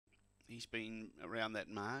He's been around that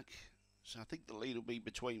mark. So I think the lead will be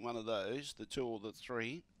between one of those, the 2 or the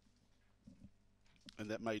 3.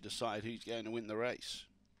 And that may decide who's going to win the race.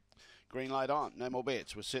 Green light on. No more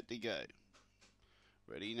bets. We're set to go.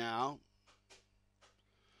 Ready now.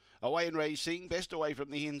 Away and racing, best away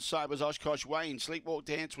from the inside was Oshkosh Wayne. Sleepwalk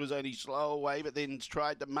Dance was only slow away, but then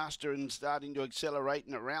tried to muster and starting to accelerate.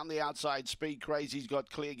 And around the outside, Speed Crazy's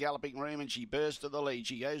got clear galloping room, and she burst to the lead.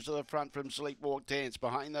 She goes to the front from Sleepwalk Dance.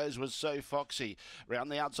 Behind those was So Foxy.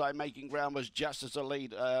 Round the outside, making ground was Justice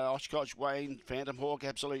Elite. Oshkosh Wayne, Phantom Hawk,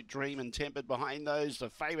 Absolute Dream, and Tempered. Behind those,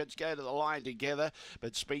 the favourites go to the line together,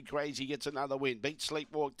 but Speed Crazy gets another win. Beat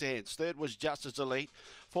Sleepwalk Dance. Third was Justice Elite.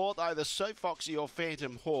 Fourth, either So Foxy or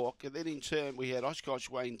Phantom Hawk. And then in turn, we had Oshkosh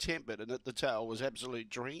Wayne Tempered, and at the tail was Absolute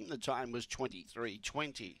Dream. The time was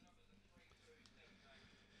 23:20.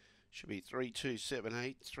 Should be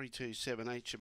 3278. 3278.